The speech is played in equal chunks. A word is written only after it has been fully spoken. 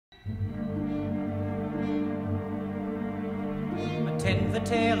pretend the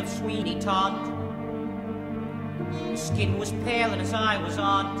tale of Sweeney Todd. His skin was pale and his eye was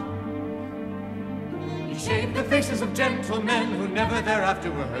odd. He shaved the faces of gentlemen who never thereafter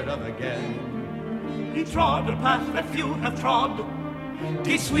were heard of again. He trod a path that few have trod.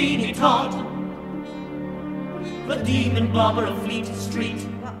 Did Sweeney Todd, the demon blobber of Fleet Street.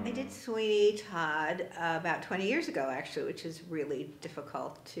 Well, I did Sweeney Todd about 20 years ago, actually, which is really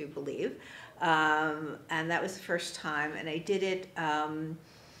difficult to believe. And that was the first time, and I did it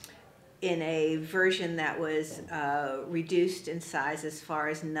in a version that was reduced in size as far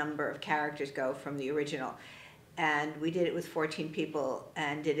as number of characters go from the original. And we did it with 14 people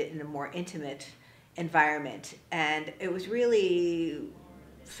and did it in a more intimate environment. And it was really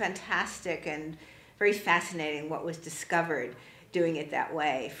fantastic and very fascinating what was discovered doing it that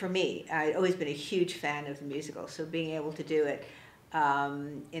way. For me, I'd always been a huge fan of the musical, so being able to do it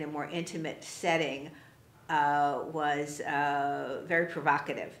in a more intimate setting was very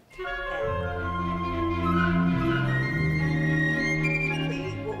provocative.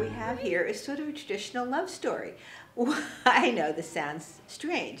 And what we have here is sort of a traditional love story. I know this sounds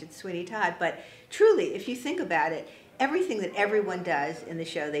strange, it's Sweeney Todd, but truly, if you think about it, everything that everyone does in the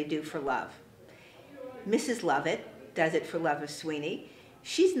show, they do for love. Mrs. Lovett does it for love of Sweeney.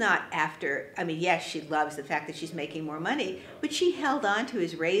 She's not after, I mean, yes, she loves the fact that she's making more money, but she held on to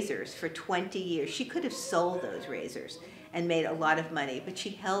his razors for 20 years. She could have sold those razors and made a lot of money, but she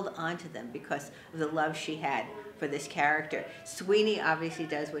held on to them because of the love she had for this character. Sweeney obviously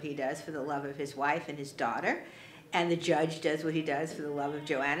does what he does for the love of his wife and his daughter, and the judge does what he does for the love of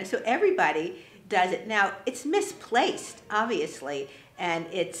Joanna. So everybody does it. Now, it's misplaced, obviously, and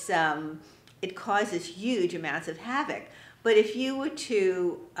it's, it causes huge amounts of havoc. But if you were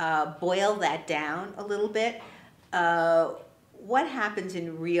to boil that down a little bit, what happens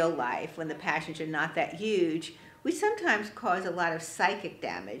in real life when the passions are not that huge? We sometimes cause a lot of psychic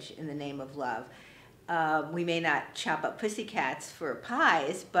damage in the name of love. We may not chop up pussycats for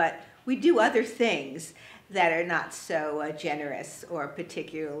pies, but we do other things that are not so generous or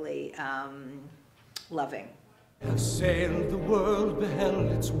particularly loving. Have sailed the world,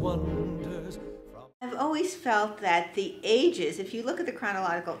 beheld its wonders. I've always felt that the ages, if you look at the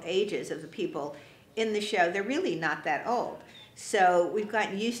chronological ages of the people in the show, they're really not that old. So we've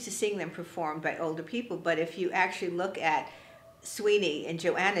gotten used to seeing them performed by older people, but if you actually look at Sweeney, and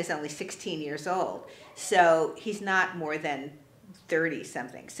Joanna's only 16 years old, so he's not more than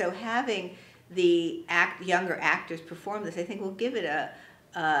 30-something. So having the younger actors perform this, I think will give it a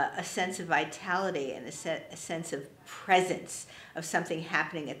sense of vitality and a sense of presence of something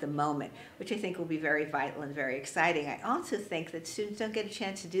happening at the moment, which I think will be very vital and very exciting. I also think that students don't get a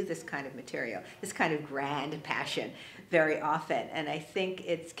chance to do this kind of material, this kind of grand passion very often, and I think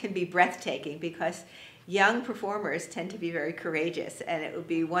it can be breathtaking because young performers tend to be very courageous, and it would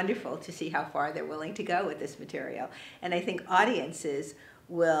be wonderful to see how far they're willing to go with this material. And I think audiences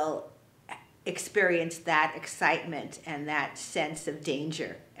will experience that excitement and that sense of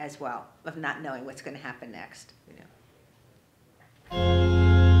danger as well, of not knowing what's going to happen next. You know.